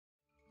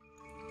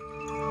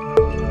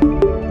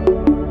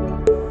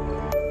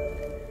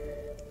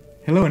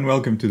Hello and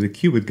welcome to the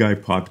Qubit Guy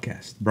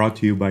podcast, brought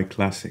to you by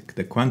Classic,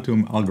 the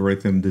quantum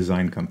algorithm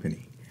design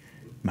company.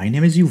 My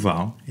name is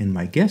Yuval, and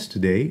my guest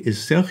today is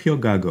Sergio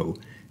Gago,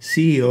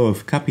 CEO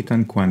of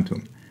Qapitan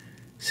Quantum.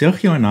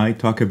 Sergio and I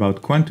talk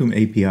about quantum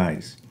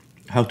APIs,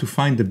 how to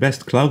find the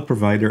best cloud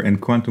provider and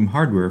quantum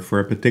hardware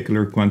for a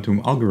particular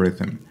quantum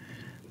algorithm,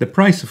 the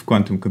price of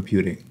quantum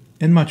computing,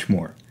 and much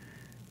more.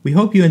 We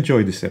hope you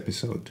enjoyed this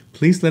episode.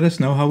 Please let us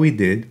know how we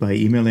did by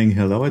emailing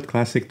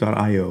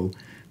hello@classic.io.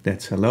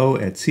 That's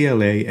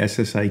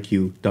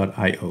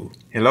hello@classiq.io.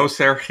 Hello,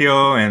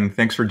 Sergio, and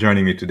thanks for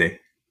joining me today.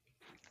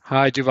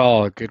 Hi,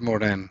 Juval. Good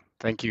morning.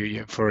 Thank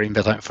you for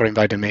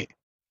inviting me.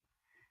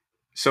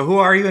 So who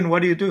are you and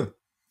what do you do?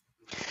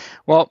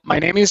 Well, my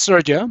name is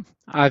Sergio.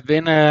 I've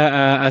been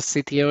a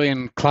CTO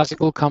in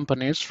classical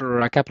companies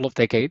for a couple of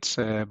decades,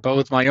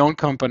 both my own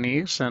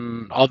companies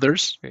and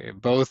others,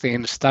 both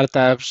in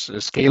startups,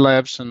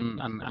 scale-ups,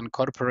 and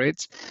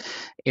corporates.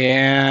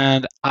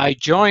 And I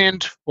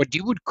joined what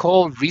you would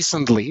call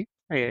recently,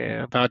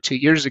 about 2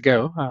 years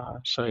ago.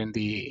 So in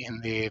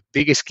the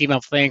biggest scheme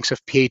of things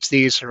of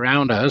PhDs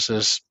around us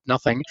is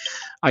nothing.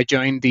 I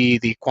joined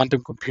the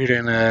quantum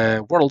computing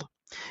world.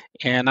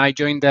 And I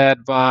joined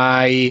that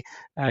by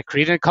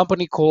creating a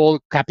company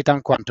called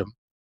Qapitan Quantum.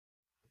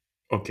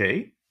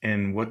 Okay,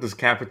 and what does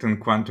Qapitan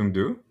Quantum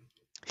do?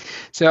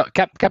 So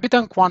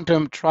Qapitan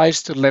Quantum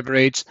tries to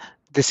leverage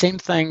the same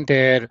thing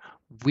that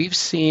we've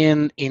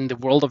seen in the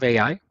world of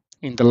AI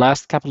in the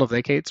last couple of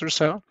decades or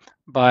so,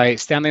 by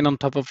standing on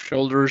top of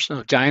shoulders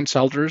of giant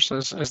shoulders,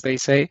 as they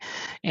say.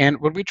 And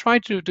what we try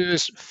to do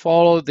is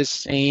follow the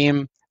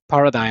same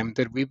paradigm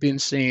that we've been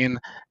seeing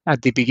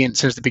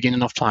since the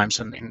beginning of times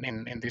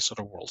in this sort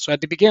of world. So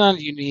at the beginning,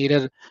 you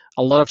needed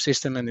a lot of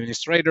system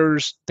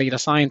administrators, data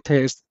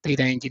scientists,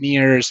 data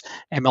engineers,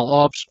 ML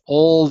ops,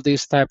 all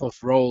these type of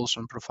roles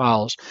and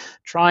profiles,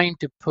 trying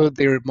to put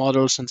their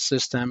models and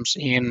systems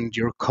in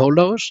your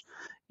colos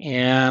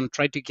and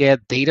try to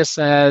get data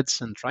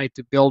sets and try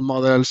to build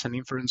models and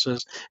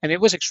inferences. And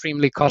it was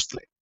extremely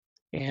costly.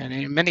 And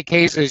in many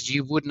cases,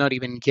 you would not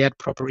even get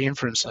proper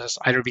inferences,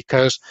 either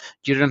because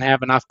you didn't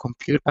have enough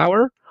compute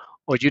power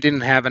or you didn't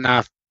have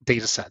enough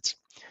data sets.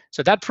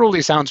 So that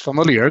probably sounds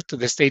familiar to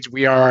the stage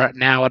we are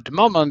now at the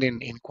moment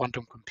in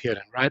quantum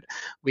computing, right?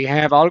 We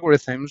have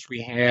algorithms, we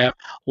have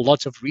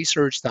lots of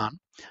research done,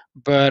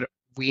 but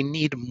we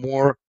need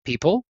more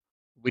people,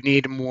 we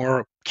need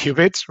more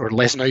qubits or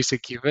less noisy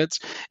qubits,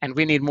 and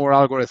we need more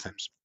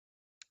algorithms.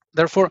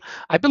 Therefore,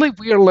 I believe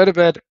we are a little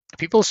bit,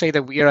 people say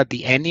that we are at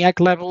the ENIAC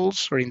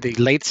levels or in the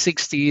late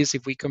 60s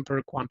if we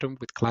compare quantum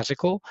with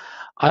classical.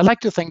 I like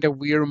to think that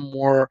we are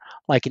more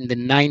like in the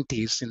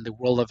 90s in the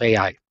world of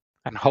AI,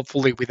 and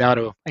hopefully without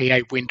a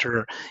AI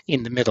winter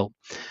in the middle.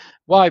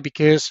 Why?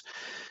 Because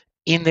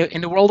in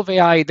the world of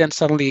AI, then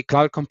suddenly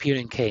cloud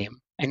computing came,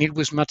 and it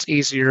was much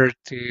easier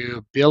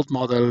to build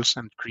models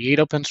and create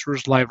open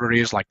source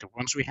libraries like the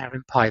ones we have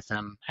in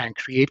Python, and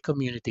create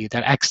community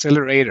that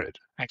accelerated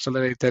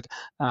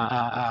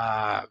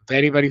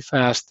very, very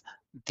fast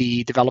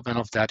the development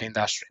of that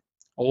industry.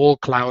 All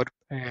cloud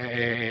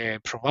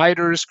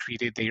providers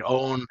created their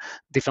own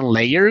different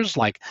layers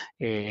like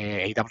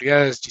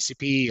AWS,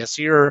 GCP,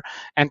 Azure,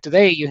 and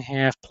today you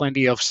have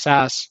plenty of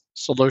SaaS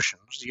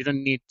solutions. You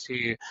don't need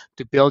to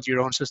build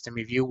your own system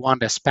if you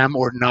want a spam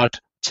or not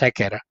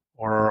checker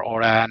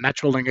or a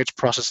natural language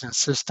processing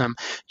system.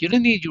 You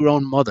don't need your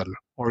own model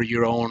or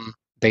your own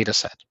data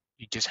set.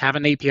 You just have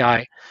an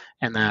API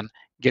and then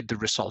get the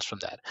results from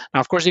that. Now,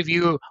 of course, if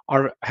you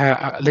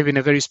live in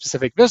a very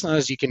specific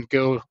business, you can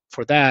go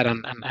for that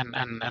and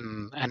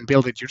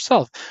build it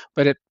yourself.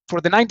 But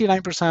for the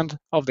 99%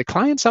 of the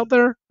clients out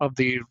there, of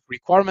the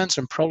requirements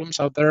and problems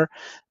out there,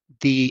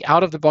 the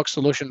out-of-the-box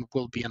solution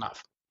will be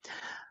enough.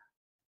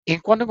 In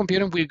quantum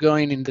computing, we're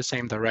going in the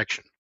same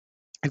direction.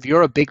 If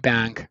you're a big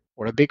bank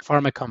or a big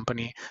pharma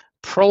company,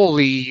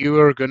 probably you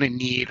are going to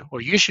need,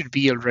 or you should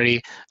be already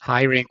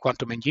hiring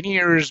quantum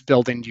engineers,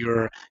 building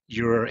your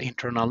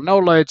internal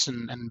knowledge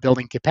and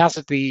building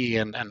capacity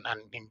and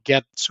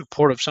get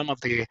support of some of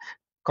the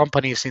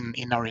companies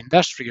in our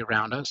industry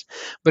around us.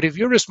 But if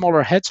you're a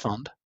smaller hedge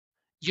fund,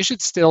 you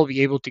should still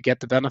be able to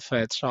get the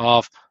benefits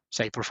of,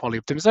 say,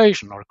 portfolio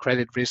optimization or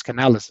credit risk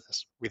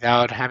analysis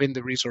without having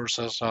the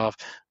resources of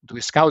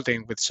do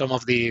scouting with some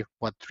of the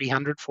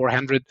 300,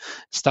 400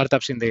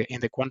 startups in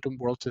the quantum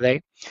world today.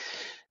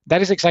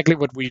 That is exactly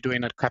what we're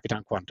doing at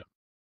Qapitan Quantum.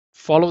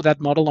 Follow that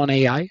model on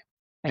AI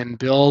and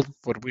build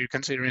what we're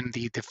considering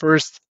the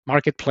first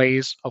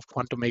marketplace of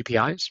quantum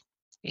APIs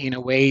in a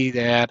way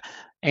that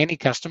any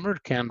customer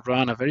can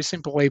run a very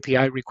simple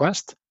API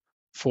request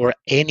for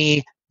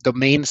any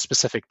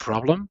domain-specific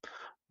problem,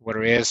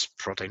 whether it's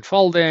protein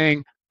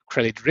folding,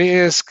 credit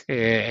risk,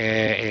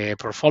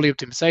 portfolio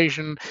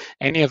optimization,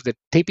 any of the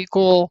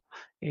typical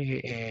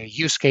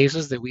use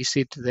cases that we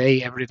see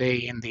today every day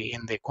in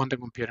the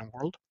quantum computing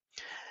world.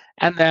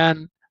 And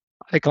then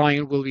the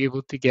client will be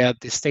able to get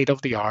the state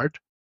of the art,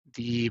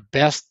 the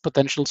best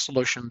potential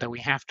solution that we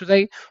have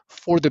today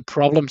for the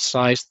problem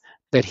size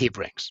that he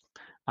brings.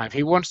 If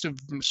he wants to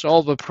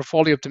solve a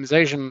portfolio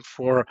optimization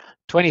for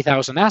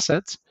 20,000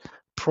 assets,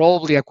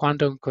 probably a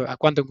quantum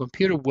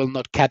computer will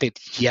not cut it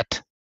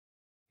yet.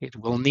 It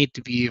will need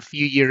to be a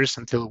few years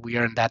until we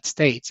are in that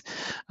state.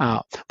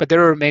 But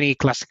there are many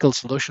classical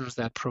solutions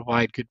that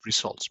provide good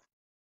results.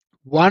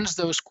 Once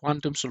those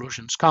quantum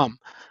solutions come,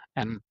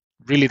 and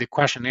really the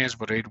question is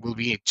whether it will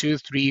be 2,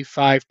 3,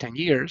 5, 10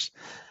 years,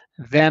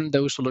 then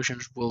those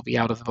solutions will be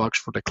out of the box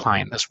for the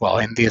client as well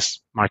in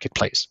this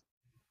marketplace.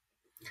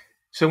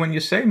 So when you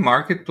say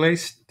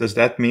marketplace, does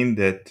that mean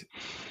that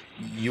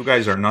you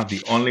guys are not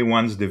the only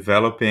ones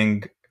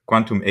developing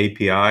quantum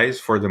APIs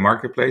for the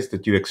marketplace,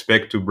 that you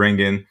expect to bring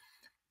in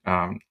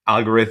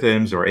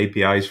algorithms or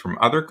APIs from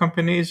other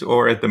companies?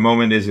 Or at the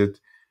moment, is it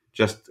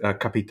just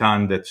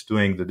Qapitan that's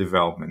doing the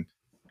development?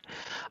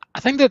 I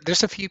think that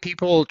there's a few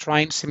people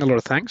trying similar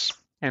things,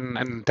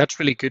 and that's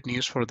really good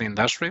news for the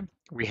industry.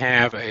 We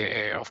have,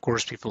 of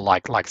course, people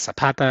like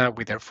Zapata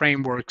with their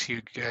frameworks,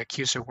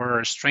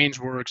 QSaware,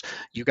 StrangeWorks.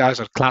 You guys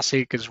are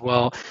classic as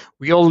well.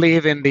 We all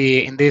live in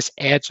this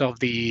edge of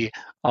the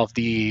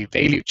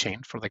value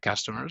chain for the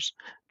customers,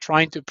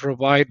 trying to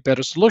provide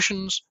better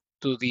solutions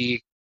to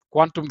the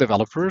quantum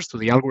developers, to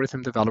the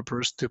algorithm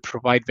developers, to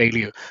provide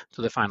value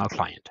to the final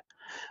client.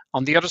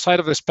 On the other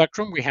side of the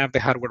spectrum, we have the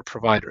hardware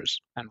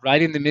providers, and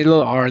right in the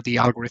middle are the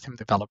algorithm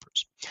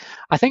developers.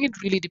 I think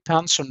it really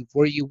depends on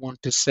where you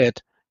want to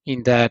sit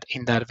in that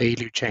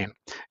value chain,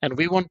 and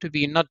we want to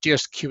be not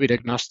just qubit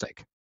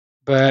agnostic,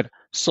 but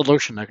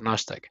solution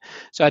agnostic.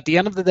 So at the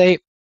end of the day,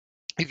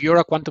 if you're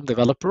a quantum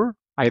developer,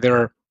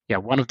 either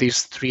one of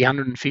these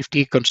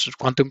 350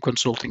 quantum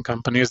consulting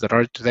companies that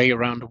are today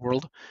around the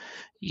world,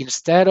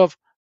 instead of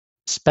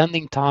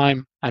spending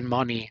time and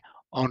money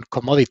on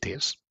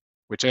commodities,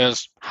 which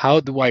is how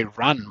do I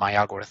run my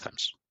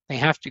algorithms? They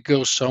have to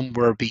go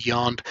somewhere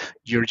beyond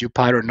your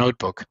Jupyter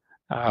notebook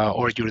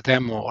or your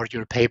demo or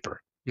your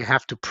paper. You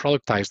have to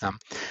productize them.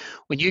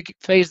 When you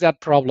face that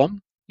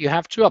problem, you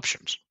have two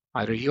options.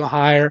 Either you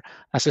hire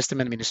a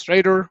system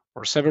administrator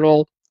or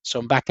several,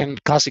 some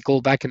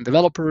classical backend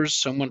developers,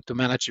 someone to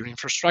manage your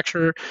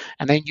infrastructure,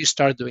 and then you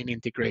start doing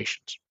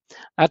integrations.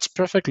 That's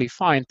perfectly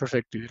fine,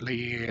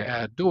 perfectly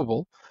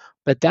doable,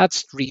 but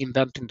that's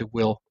reinventing the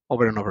wheel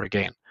over and over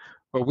again.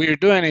 What we're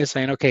doing is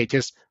saying, okay,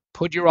 just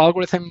put your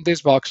algorithm in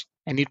this box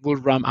and it will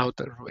run out.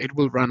 It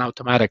will run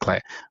automatically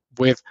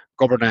with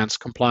governance,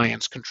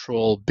 compliance,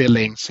 control,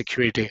 billing,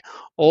 security,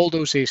 all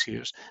those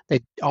issues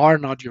that are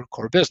not your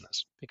core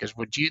business. Because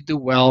what you do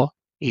well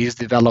is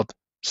develop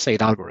said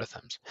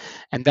algorithms.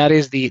 And that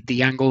is the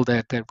angle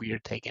that we are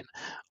taking.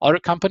 Other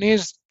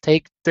companies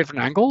take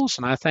different angles,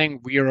 and I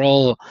think we are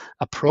all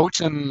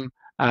approaching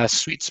a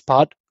sweet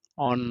spot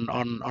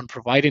on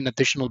providing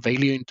additional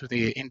value into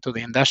the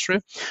industry.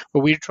 But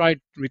we try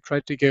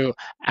to go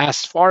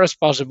as far as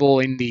possible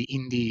in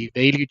the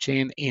value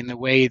chain in a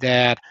way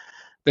that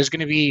there's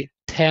going to be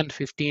 10,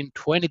 15,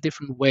 20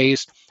 different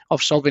ways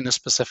of solving a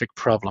specific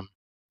problem.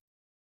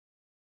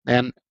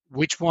 And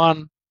which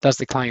one does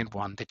the client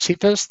want? The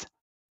cheapest,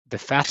 the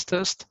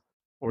fastest,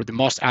 or the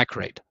most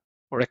accurate,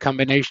 or a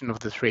combination of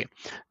the three?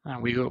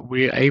 And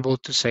we're able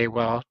to say,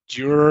 well,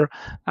 your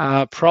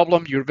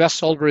problem, your best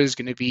solver is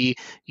going to be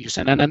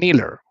using an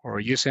annealer, or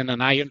using an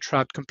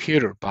ion-trapped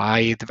computer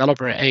by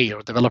developer A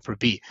or developer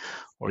B,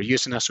 or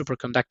using a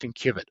superconducting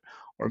qubit,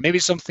 or maybe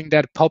something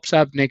that pops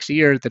up next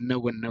year that no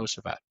one knows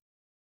about.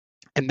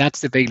 And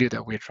that's the value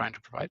that we're trying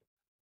to provide.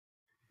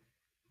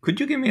 Could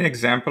you give me an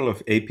example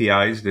of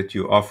APIs that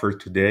you offer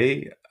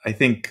today? I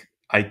think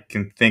I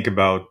can think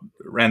about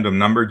random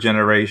number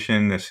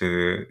generation as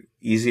a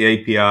easy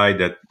API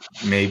that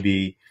may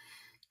be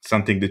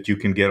something that you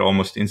can get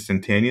almost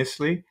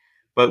instantaneously.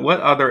 But what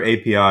other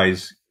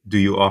APIs do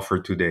you offer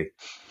today?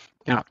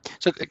 Yeah.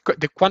 So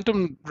the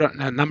quantum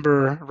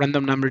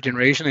random number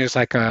generation is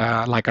like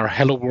our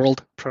Hello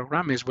World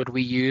program, is what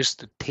we use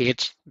to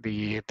teach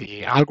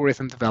the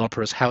algorithm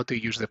developers how to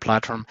use the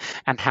platform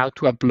and how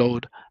to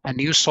upload a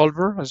new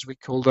solver, as we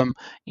call them,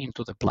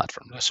 into the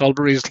platform. The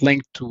solver is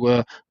linked to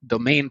a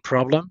domain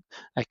problem.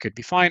 It could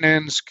be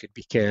finance, could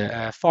be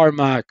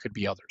pharma, could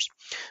be others.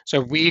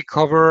 So we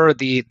cover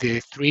the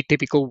three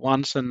typical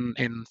ones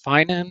in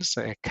finance: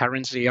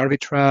 currency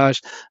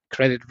arbitrage,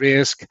 credit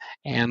risk,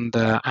 and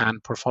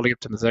portfolio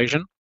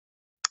optimization.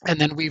 And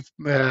then we've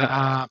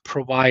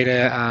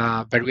provided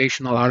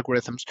variational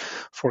algorithms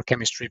for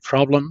chemistry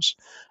problems.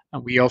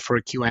 And we offer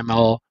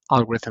QML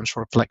algorithms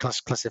for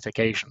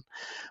classification.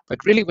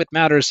 But really what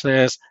matters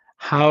is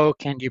how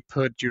can you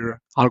put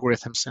your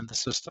algorithms in the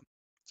system.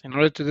 So in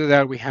order to do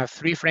that, we have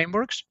three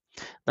frameworks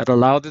that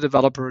allow the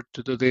developer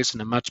to do this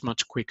in a much,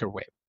 much quicker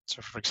way.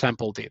 So for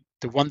example,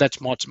 the one that's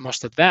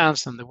most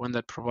advanced and the one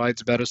that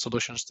provides better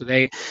solutions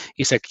today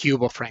is a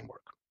QUBO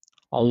framework.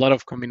 A lot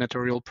of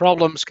combinatorial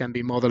problems can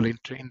be modeled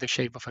in the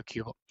shape of a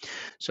QUBO.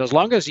 So as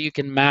long as you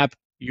can map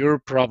your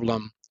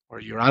problem or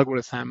your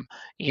algorithm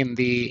in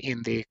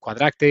the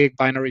quadratic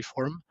binary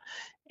form,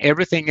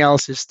 everything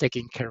else is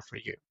taken care for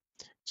you.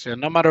 So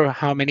no matter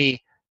how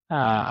many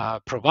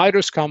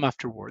providers come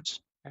afterwards,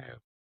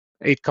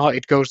 it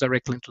goes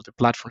directly into the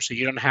platform, so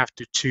you don't have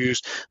to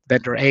choose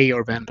vendor A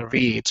or vendor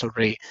B. It's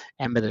already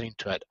embedded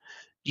into it.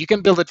 You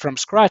can build it from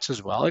scratch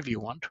as well if you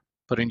want,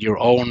 put in your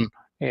own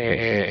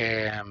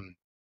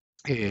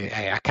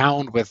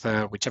account with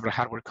whichever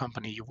hardware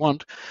company you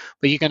want,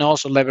 but you can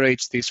also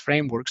leverage these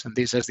frameworks and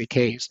these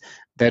SDKs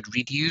that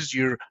reduce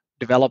your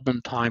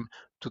development time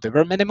to the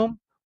bare minimum,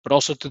 but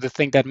also to the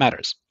thing that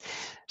matters.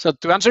 So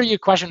to answer your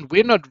question,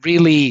 we're not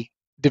really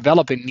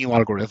developing new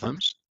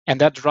algorithms, and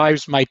that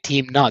drives my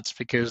team nuts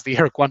because they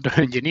are quantum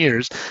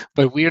engineers,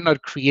 but we're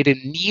not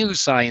creating new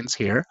science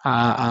here.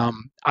 I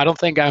don't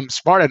think I'm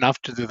smart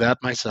enough to do that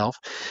myself.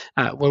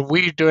 What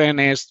we're doing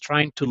is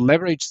trying to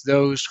leverage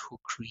those who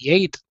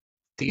create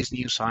these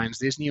new science,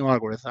 these new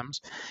algorithms,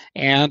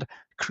 and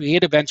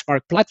create a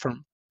benchmark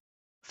platform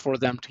for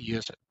them to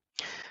use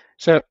it.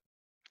 So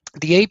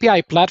the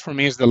API platform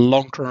is the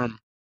long-term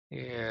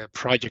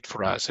project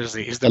for us,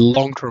 is the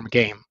long-term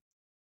game,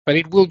 but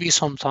it will be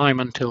some time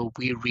until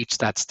we reach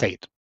that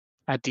state.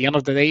 At the end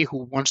of the day,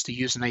 who wants to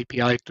use an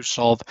API to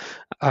solve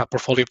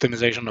portfolio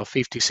optimization of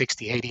 50,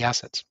 60, 80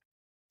 assets?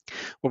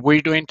 What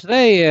we're doing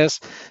today is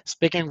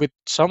speaking with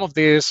some of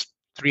these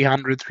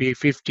 300,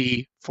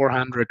 350,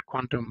 400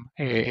 quantum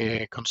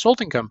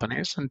consulting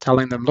companies and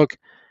telling them, look,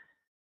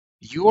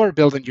 you are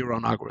building your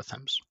own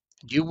algorithms.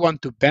 You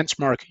want to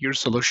benchmark your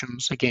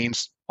solutions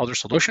against other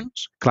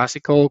solutions,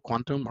 classical,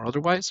 quantum, or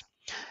otherwise,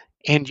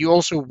 and you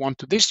also want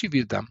to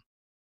distribute them.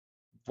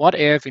 What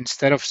if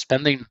instead of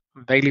spending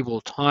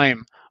valuable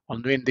time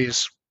on doing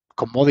this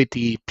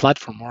commodity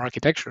platform or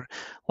architecture,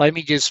 let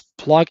me just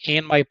plug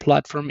in my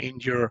platform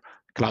in your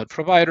cloud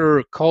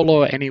provider,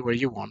 colo, anywhere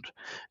you want,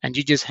 and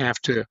you just have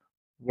to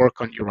work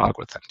on your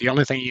algorithm. The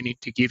only thing you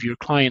need to give your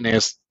client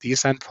is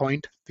this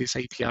endpoint, this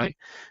API,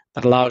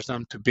 that allows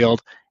them to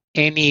build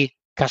any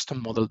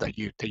custom model that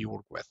you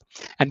work with.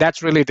 And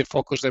that's really the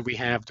focus that we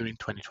have during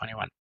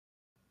 2021.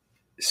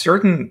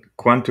 Certain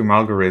quantum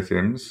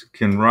algorithms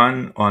can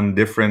run on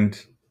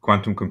different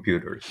quantum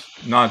computers.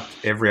 Not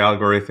every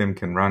algorithm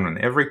can run on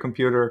every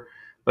computer,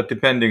 but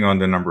depending on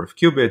the number of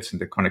qubits and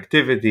the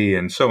connectivity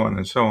and so on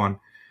and so on.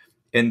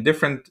 And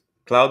different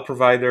cloud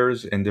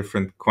providers and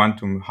different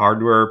quantum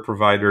hardware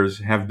providers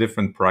have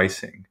different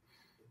pricing.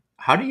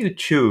 How do you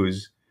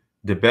choose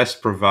the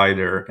best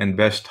provider and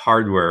best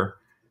hardware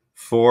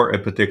for a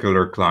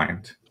particular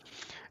client?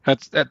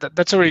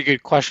 That's a really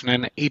good question,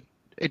 and it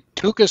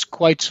took us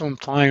quite some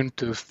time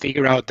to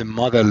figure out the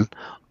model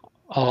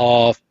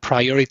of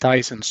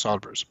prioritizing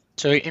solvers.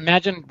 So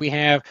imagine we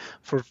have,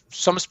 for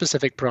some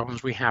specific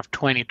problems, we have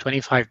 20,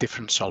 25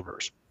 different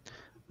solvers,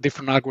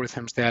 different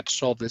algorithms that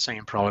solve the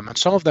same problem, and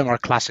some of them are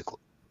classical.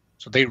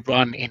 So they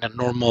run in a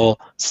normal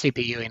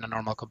CPU in a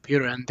normal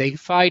computer, and they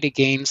fight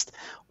against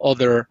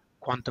other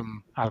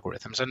quantum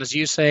algorithms. And as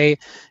you say,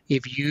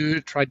 if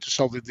you try to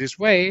solve it this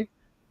way,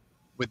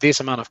 with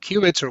this amount of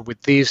qubits or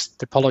with this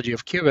topology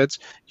of qubits,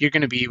 you're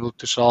going to be able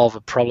to solve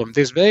a problem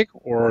this big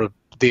or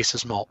this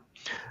small.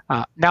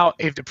 Now,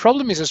 if the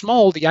problem is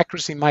small, the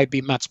accuracy might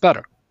be much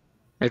better.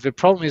 If the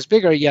problem is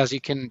bigger, yes,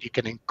 you can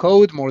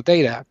encode more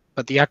data,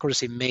 but the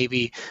accuracy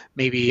maybe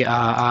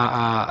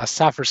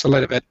suffers a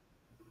little bit.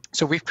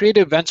 So we've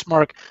created a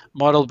benchmark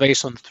model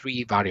based on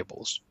three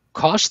variables: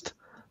 cost,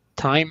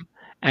 time,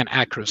 and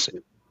accuracy,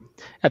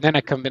 and then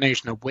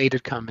a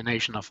weighted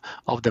combination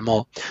of them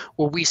all.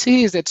 What we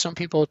see is that some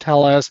people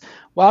tell us,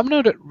 well, I'm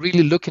not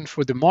really looking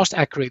for the most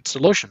accurate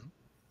solution,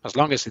 as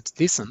long as it's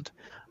decent,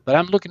 but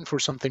I'm looking for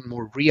something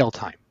more real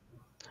time.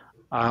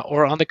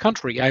 Or on the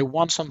contrary, I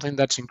want something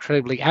that's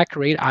incredibly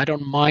accurate. I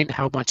don't mind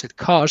how much it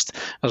costs,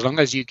 as long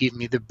as you give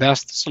me the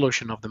best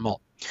solution of them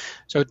all.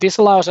 So this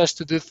allows us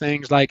to do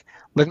things like,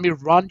 let me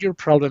run your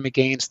problem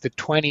against the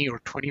 20 or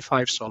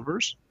 25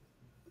 solvers,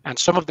 and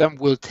some of them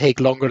will take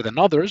longer than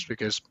others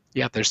because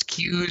there's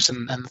queues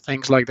and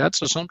things like that.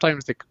 So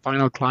sometimes the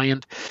final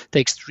client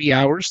takes 3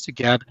 hours to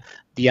get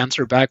the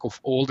answer back of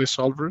all the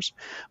solvers,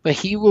 but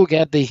he will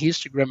get the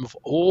histogram of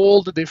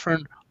all the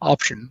different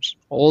options,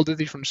 all the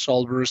different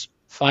solvers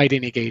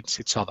fighting against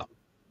each other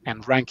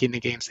and ranking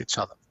against each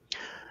other.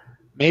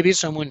 Maybe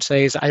someone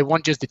says, I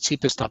want just the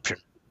cheapest option.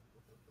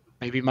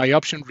 Maybe my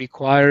option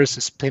requires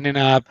spinning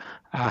up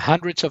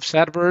hundreds of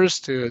servers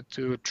to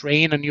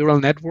train a neural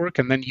network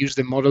and then use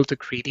the model to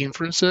create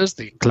inferences,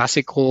 the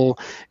classical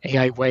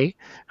AI way.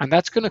 And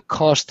that's going to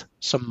cost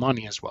some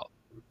money as well.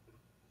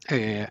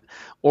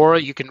 Or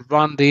you can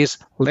run this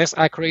less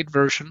accurate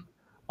version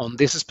on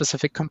this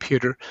specific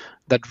computer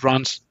that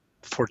runs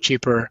for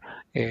cheaper,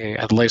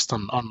 at least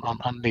on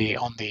the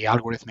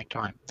algorithmic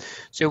time.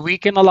 So we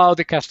can allow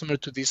the customer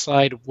to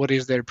decide what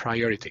is their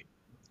priority,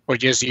 or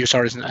just use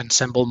our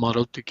ensemble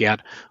model to get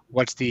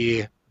what's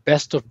the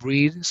best of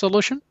breed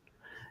solution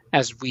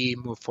as we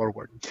move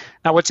forward.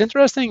 Now, what's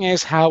interesting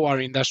is how our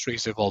industry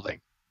is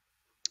evolving.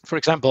 For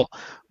example,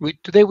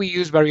 today we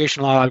use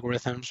variational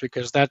algorithms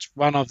because that's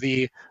one of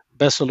the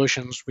best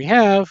solutions we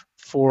have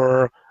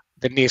for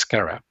the NISQ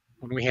era,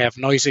 when we have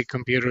noisy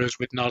computers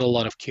with not a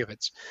lot of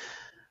qubits.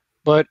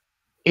 But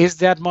Is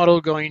that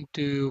model going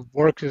to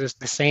work the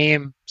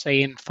same,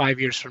 say, in 5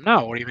 years from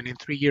now, or even in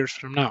 3 years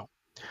from now?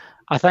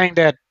 I think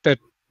that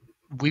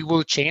we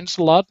will change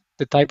a lot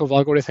the type of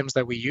algorithms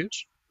that we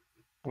use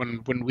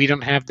when we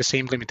don't have the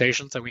same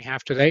limitations that we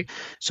have today.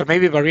 So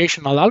maybe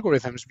variational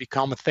algorithms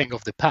become a thing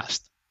of the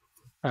past.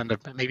 And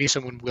maybe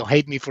someone will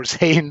hate me for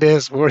saying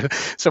this, or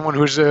someone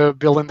who's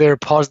building their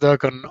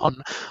postdoc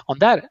on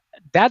that.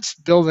 That's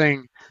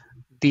building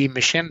the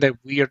machine that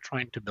we are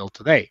trying to build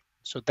today.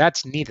 So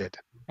that's needed,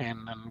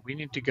 and we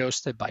need to go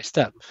step by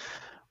step.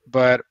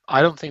 But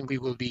I don't think we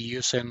will be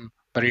using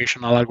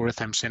variational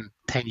algorithms in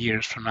 10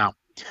 years from now.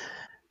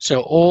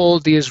 So all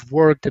this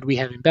work that we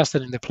have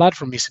invested in the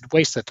platform, is it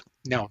wasted?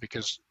 No,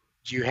 because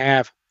you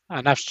have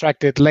an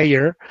abstracted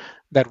layer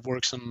that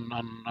works on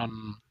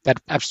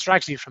that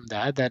abstracts you from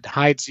that, that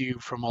hides you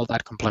from all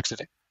that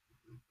complexity.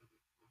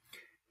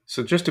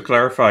 So just to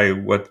clarify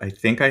what I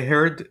think I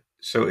heard,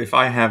 so if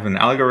I have an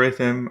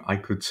algorithm, I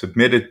could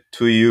submit it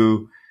to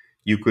you.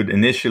 You could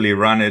initially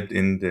run it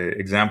in the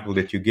example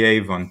that you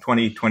gave on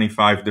 20,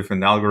 25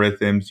 different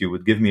algorithms. You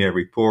would give me a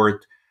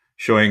report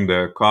showing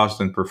the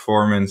cost and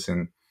performance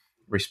and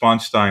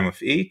response time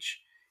of each.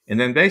 And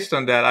then based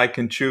on that, I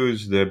can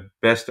choose the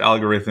best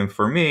algorithm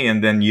for me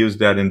and then use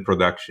that in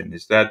production.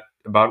 Is that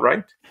about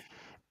right?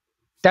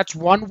 That's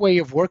one way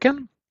of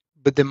working,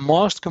 but the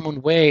most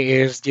common way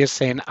is just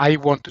saying, I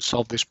want to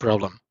solve this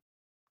problem.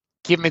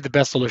 Give me the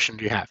best solution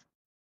you have.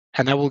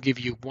 And I will give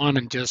you one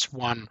and just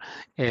one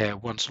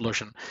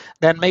solution.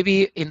 Then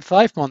maybe in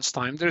 5 months'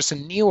 time, there's a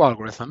new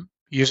algorithm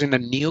using a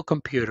new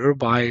computer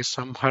by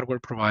some hardware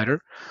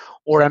provider,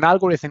 or an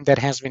algorithm that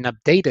has been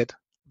updated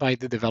by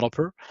the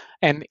developer,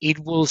 and it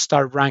will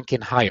start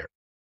ranking higher.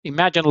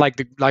 Imagine like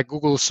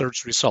Google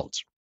search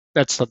results.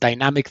 That's a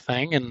dynamic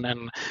thing,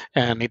 and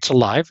it's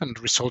alive, and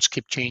results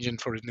keep changing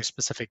for a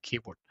specific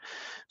keyword.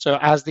 So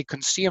as the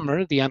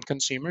consumer, the end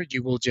consumer,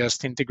 you will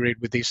just integrate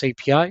with this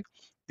API.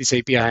 This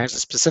API has a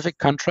specific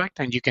contract,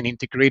 and you can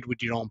integrate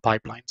with your own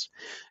pipelines.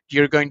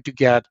 You're going to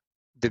get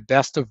the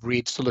best of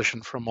breed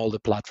solution from all the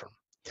platform.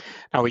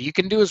 Now, what you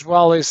can do as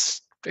well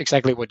is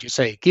exactly what you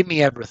say. Give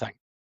me everything,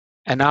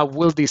 and I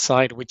will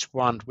decide which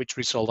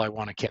result I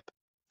want to keep.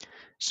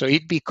 So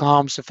it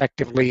becomes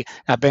effectively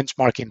a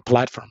benchmarking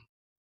platform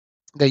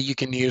that you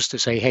can use to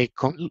say, hey,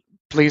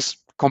 please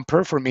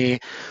compare for me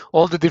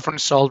all the different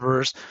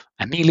solvers,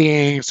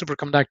 annealing,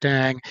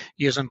 superconducting,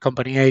 using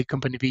company A,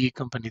 company B,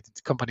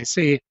 company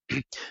C,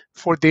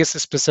 for this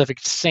specific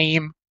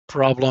same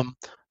problem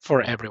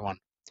for everyone.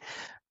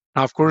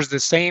 Now, of course, the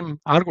same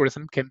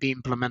algorithm can be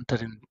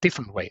implemented in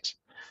different ways.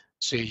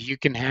 So you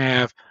can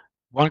have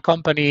one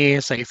company,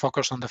 say,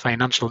 focused on the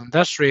financial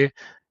industry,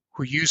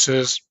 who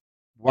uses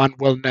one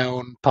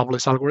well-known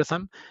published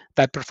algorithm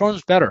that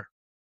performs better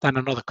than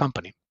another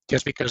company,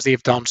 just because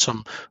they've done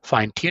some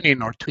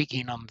fine-tuning or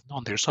tweaking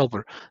on their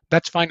solver.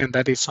 That's fine, and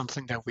that is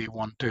something that we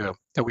want to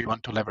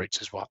leverage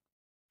as well.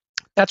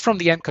 That's from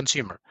the end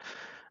consumer.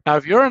 Now,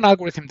 if you're an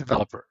algorithm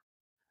developer,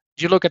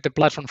 you look at the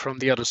platform from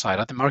the other side,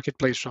 at the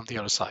marketplace from the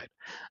other side.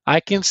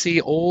 I can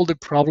see all the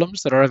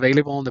problems that are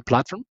available on the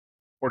platform,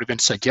 or even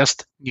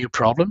suggest new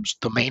problems,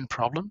 domain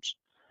problems.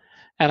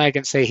 And I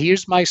can say,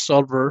 here's my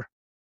solver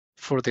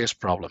for this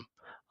problem.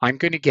 I'm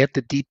going to get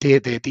the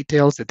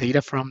details, the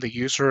data from the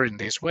user in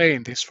this way,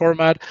 in this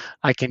format.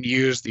 I can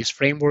use these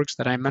frameworks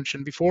that I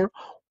mentioned before,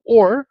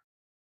 or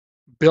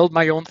build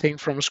my own thing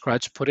from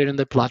scratch, put it in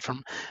the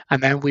platform,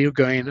 and then we're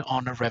going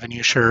on a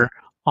revenue share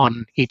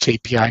on each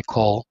API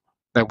call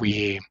that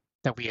we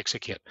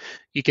execute.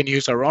 You can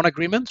use our own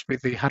agreements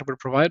with the hardware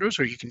providers,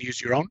 or you can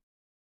use your own.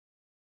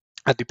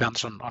 It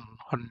depends on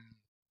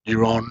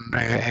your own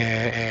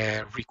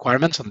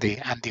requirements and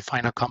the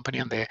final company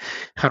and the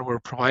hardware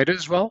provider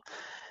as well.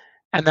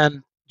 And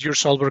then your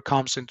solver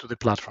comes into the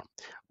platform.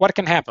 What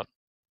can happen?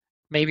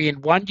 Maybe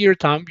in 1 year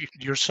time,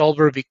 your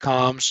solver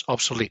becomes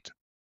obsolete,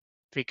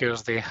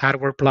 because the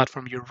hardware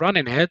platform you're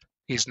running it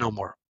is no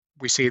more.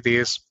 We see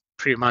this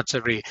pretty much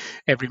every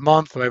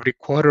month or every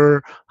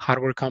quarter.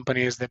 Hardware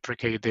companies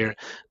deprecate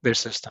their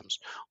systems,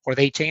 or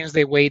they change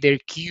the way their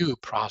queue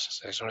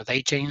processes, or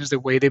they change the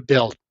way they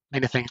build.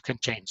 Many things can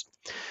change.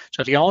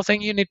 So the only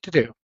thing you need to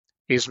do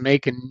is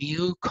make a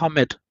new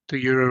commit to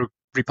your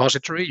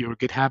repository, your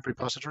GitHub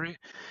repository,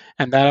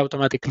 and that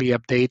automatically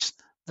updates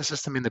the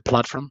system in the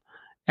platform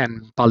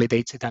and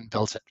validates it and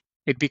builds it.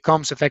 It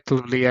becomes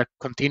effectively a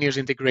continuous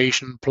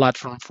integration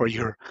platform for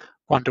your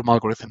quantum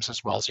algorithms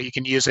as well. So you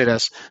can use it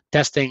as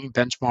testing,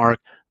 benchmark,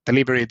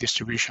 delivery,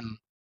 distribution.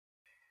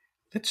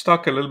 Let's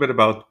talk a little bit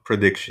about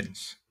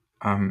predictions.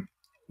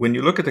 When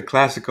you look at the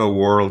classical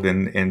world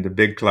and the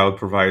big cloud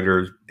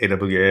providers,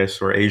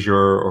 AWS or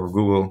Azure or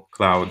Google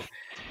Cloud,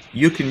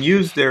 you can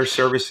use their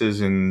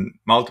services in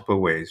multiple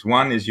ways.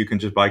 One is you can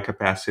just buy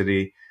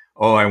capacity.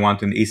 Oh, I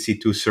want an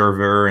EC2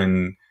 server,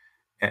 and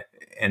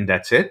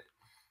that's it.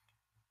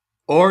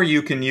 Or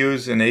you can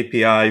use an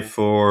API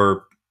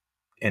for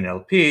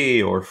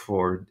NLP or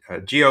for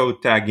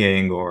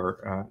geotagging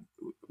or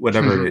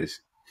whatever it is.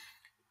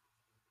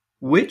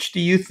 Which do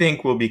you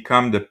think will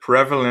become the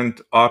prevalent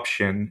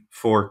option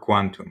for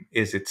quantum?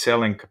 Is it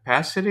selling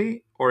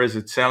capacity or is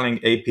it selling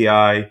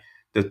API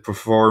that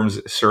performs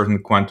a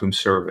certain quantum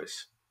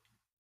service?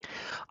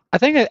 I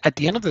think at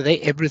the end of the day,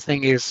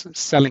 everything is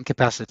selling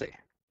capacity.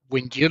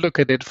 When you look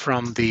at it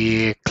from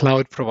the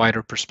cloud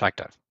provider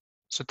perspective,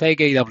 so take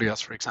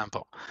AWS for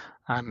example,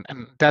 and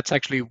that's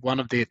actually one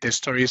of the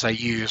stories I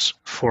use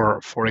for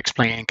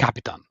explaining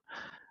Qapitan.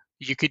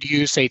 You could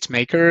use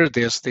SageMaker,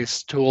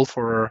 this tool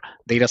for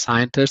data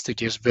scientists to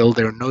just build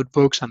their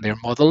notebooks and their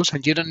models,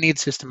 and you don't need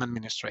system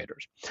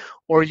administrators.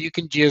 Or you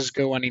can just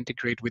go and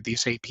integrate with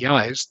these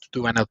APIs to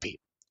do NLP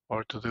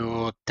or to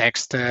do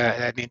text,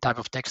 any type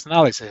of text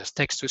analysis,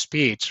 text to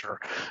speech, or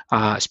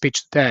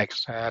speech to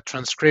text,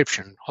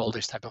 transcription, all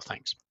these type of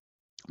things.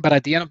 But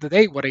at the end of the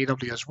day, what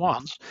AWS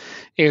wants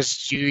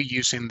is you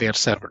using their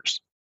servers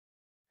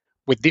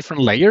with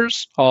different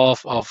layers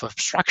of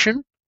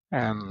abstraction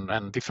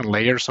and different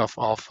layers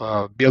of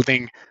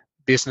building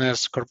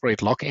business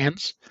corporate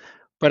lock-ins.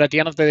 But at the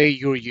end of the day,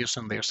 you're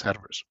using their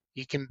servers.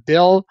 You can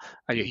bill,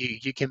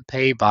 you can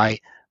pay by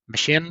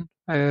machine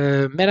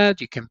minute,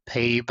 you can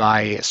pay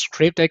by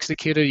script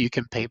executed, you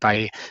can pay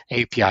by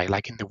API,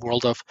 like in the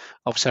world of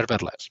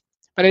serverless.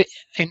 But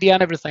in the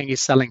end, everything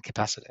is selling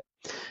capacity.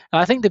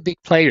 And I think the big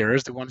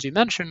players, the ones you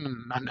mentioned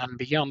and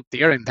beyond,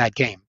 they're in that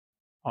game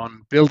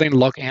on building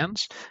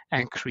logins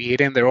and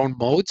creating their own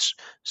modes.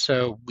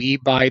 So we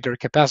buy their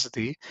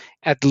capacity,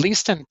 at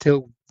least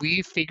until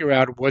we figure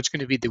out what's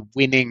going to be the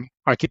winning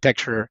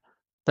architecture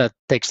that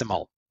takes them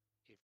all.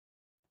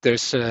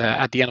 There's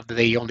at the end of the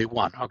day only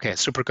one. Okay,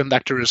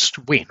 superconductors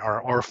win,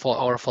 or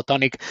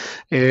photonic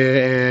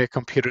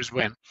computers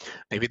win.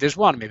 Maybe there's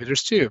one, maybe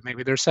there's two,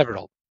 maybe there's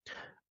several.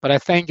 But I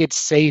think it's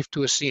safe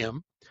to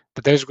assume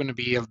that there's going to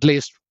be at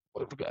least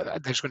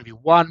there's going to be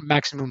one,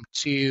 maximum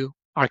two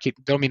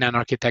dominant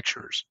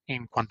architectures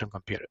in quantum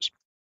computers.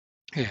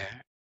 Uh,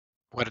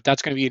 whether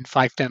that's going to be in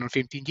 5, 10, or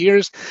 15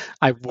 years,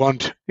 I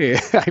won't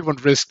I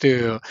won't risk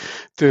to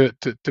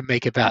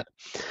make a bet.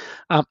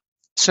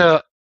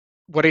 So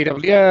what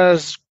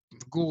AWS,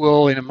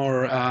 Google in a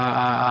more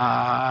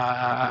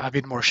a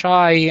bit more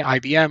shy,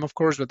 IBM of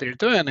course, what they're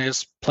doing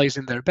is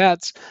placing their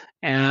bets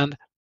and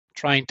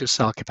trying to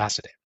sell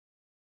capacity.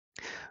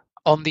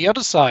 On the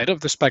other side of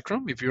the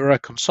spectrum, if you're a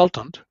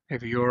consultant,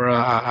 if you're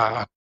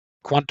a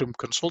quantum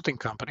consulting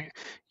company,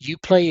 you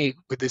play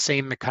with the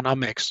same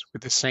economics,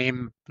 with the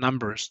same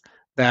numbers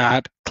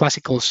that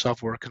classical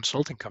software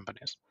consulting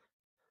companies.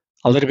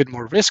 A little bit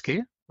more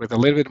risky, with a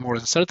little bit more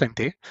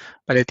uncertainty,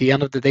 but at the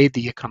end of the day,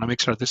 the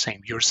economics are the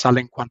same. You're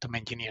selling quantum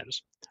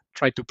engineers.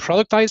 Try to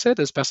productize it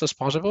as best as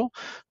possible.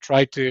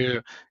 Try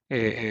to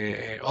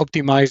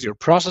optimize your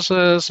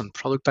processes and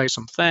productize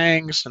some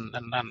things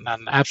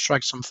and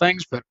abstract some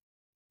things, but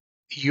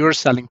you're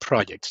selling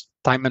projects,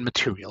 time and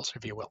materials,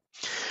 if you will.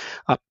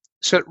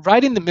 So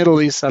right in the middle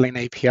is selling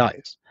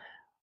APIs.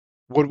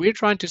 What we're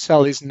trying to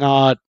sell is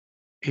not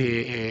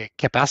a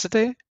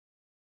capacity.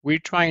 We're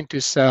trying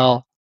to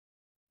sell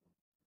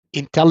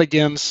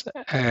intelligence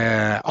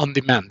on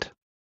demand.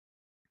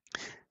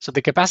 So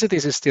the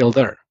capacities is still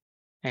there.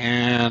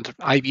 And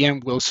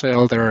IBM will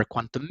sell their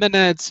quantum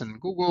minutes, and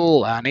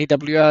Google and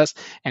AWS,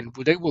 and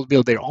they will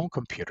build their own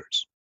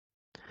computers.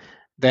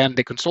 Then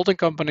the consulting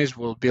companies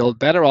will build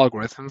better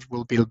algorithms,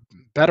 will build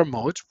better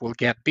modes, will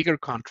get bigger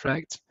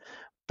contracts,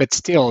 but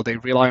still they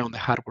rely on the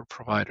hardware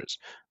providers.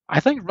 I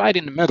think right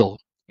in the middle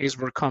is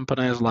where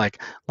companies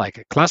like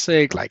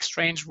Classic, like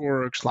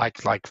Strangeworks, like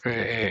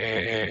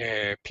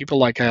people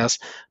like us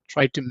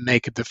try to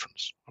make a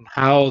difference on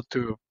how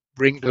to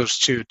bring those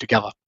two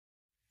together.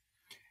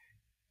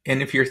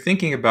 And if you're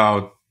thinking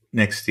about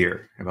next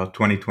year, about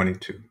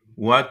 2022,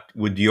 what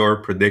would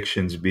your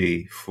predictions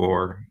be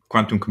for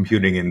quantum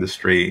computing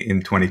industry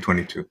in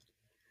 2022?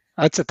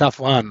 That's a tough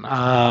one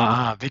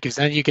because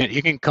then you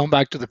can come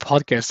back to the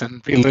podcast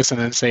and re-listen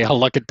and say, "Oh,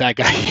 look at that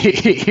guy!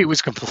 He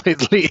was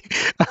completely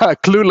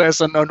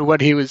clueless on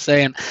what he was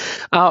saying."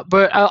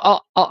 But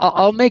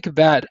I'll make a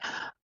bet.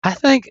 I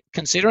think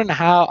considering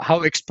how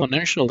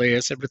exponential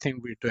is everything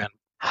we're doing,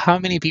 how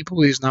many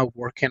people is now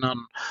working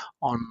on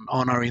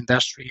our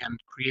industry and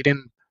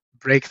creating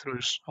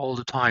breakthroughs all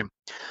the time.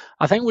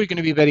 I think we're going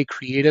to be very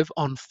creative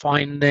on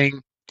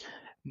finding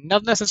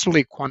not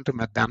necessarily quantum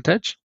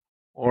advantage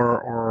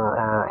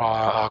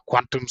or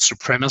quantum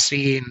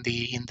supremacy in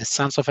the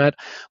sense of it,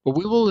 but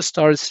we will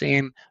start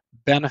seeing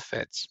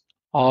benefits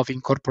of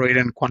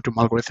incorporating quantum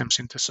algorithms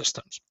into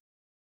systems.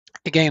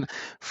 Again,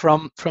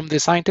 from the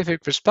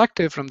scientific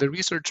perspective, from the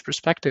research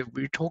perspective,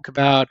 we talk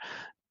about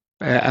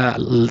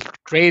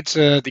grades,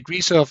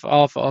 degrees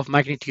of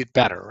magnitude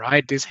better,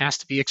 right? This has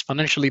to be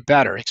exponentially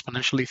better,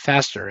 exponentially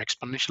faster,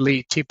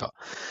 exponentially cheaper.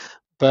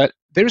 But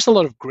there's a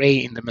lot of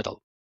gray in the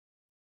middle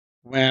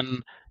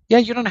when, yeah,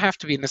 you don't have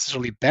to be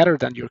necessarily better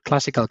than your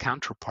classical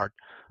counterpart,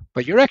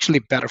 but you're actually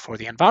better for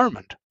the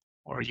environment,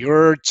 or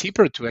you're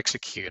cheaper to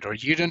execute, or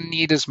you don't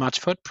need as much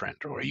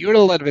footprint, or you're a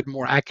little bit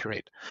more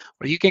accurate,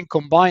 or you can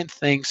combine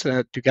things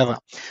together.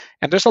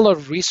 And there's a lot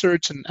of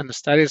research and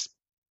studies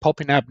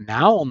popping up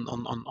now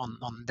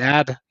on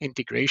that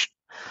integration,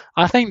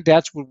 I think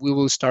that's what we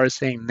will start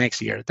seeing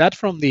next year. That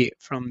from the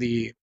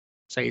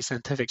say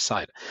scientific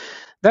side.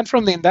 Then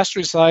from the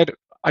industry side,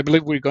 I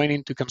believe we're going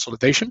into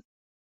consolidation.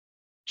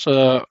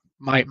 So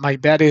my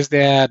bet is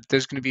that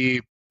there's going to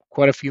be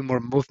quite a few more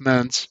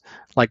movements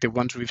like the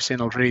ones we've seen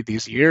already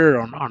this year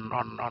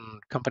on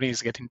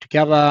companies getting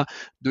together,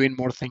 doing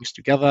more things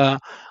together,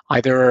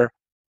 either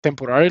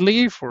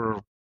temporarily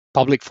for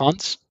public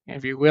funds,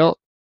 if you will,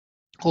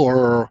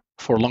 or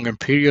for longer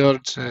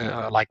periods,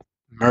 like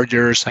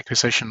mergers,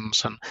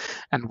 acquisitions,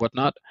 and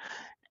whatnot,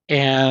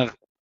 and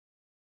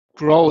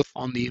growth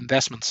on the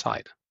investment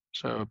side.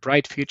 So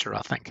bright future,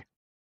 I think.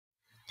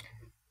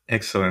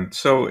 Excellent.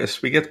 So,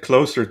 as we get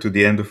closer to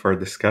the end of our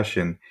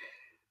discussion,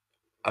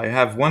 I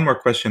have one more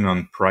question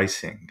on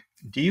pricing.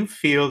 Do you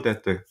feel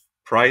that the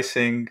price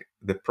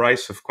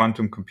of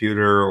quantum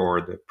computer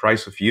or the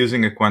price of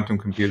using a quantum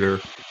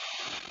computer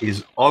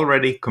is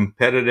already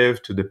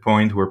competitive to the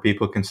point where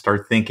people can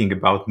start thinking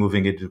about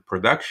moving it to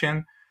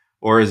production?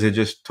 Or is it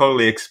just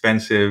totally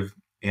expensive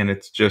and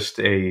it's just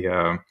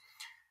an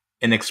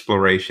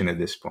exploration at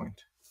this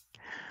point?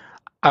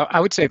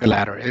 I would say the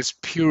latter. It's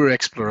pure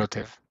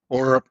explorative,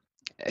 or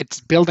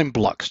it's building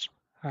blocks.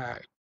 Uh,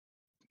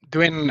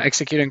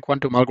 executing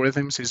quantum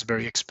algorithms is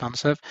very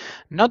expensive,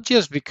 not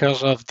just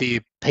because of the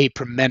pay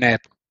per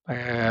minute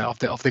of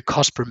the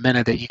cost per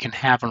minute that you can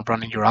have on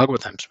running your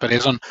algorithms, but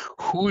it's on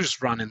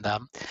who's running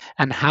them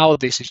and how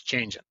this is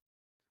changing.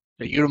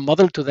 Your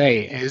model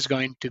today is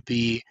going to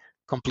be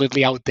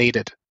completely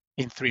outdated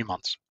in 3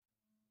 months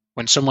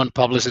when someone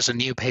publishes a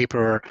new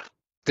paper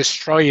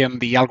destroying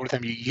the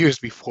algorithm you used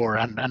before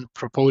and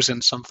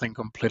proposing something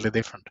completely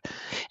different.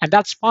 And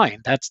that's fine.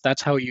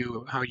 That's how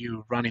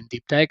you run in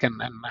deep tech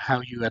and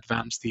how you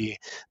advance the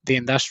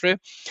industry.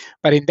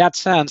 But in that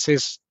sense,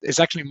 is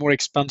actually more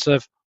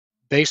expensive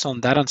based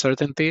on that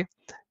uncertainty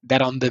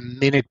than on the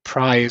minute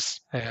price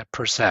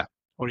per se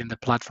or in the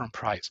platform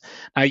price.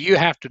 Now you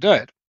have to do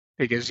it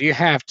because you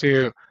have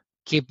to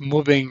keep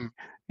moving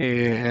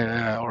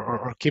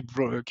or keep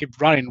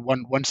running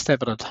one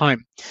step at a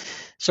time.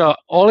 So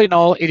all in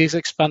all, it is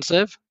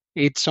expensive.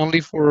 It's only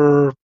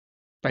for,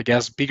 I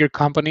guess, bigger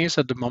companies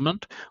at the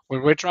moment.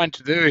 What we're trying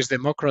to do is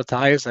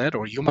democratize it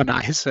or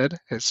humanize it,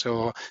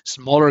 so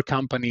smaller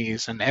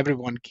companies and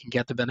everyone can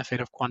get the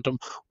benefit of quantum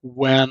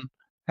when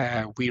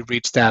we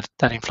reach that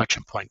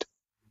inflection point.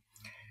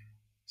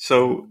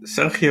 So,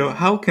 Sergio,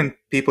 how can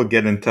people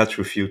get in touch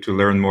with you to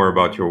learn more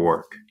about your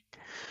work?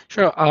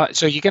 Sure.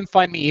 So you can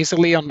find me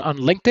easily on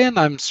LinkedIn.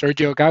 I'm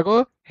Sergio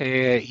Gago.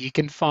 You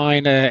can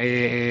find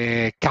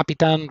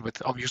Qapitan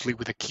with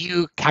a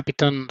Q,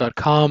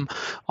 Qapitan.com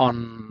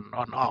on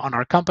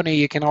our company.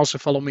 You can also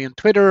follow me on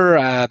Twitter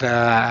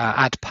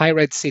at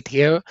Pirate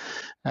CTO.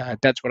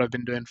 That's what I've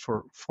been doing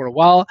for a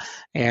while.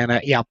 And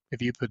yeah,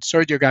 if you put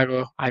Sergio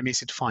Gago, I'm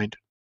easy to find.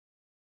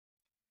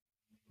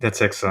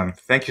 That's excellent.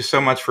 Thank you so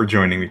much for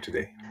joining me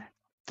today.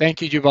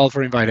 Thank you, Yuval,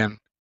 for inviting.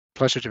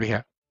 Pleasure to be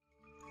here.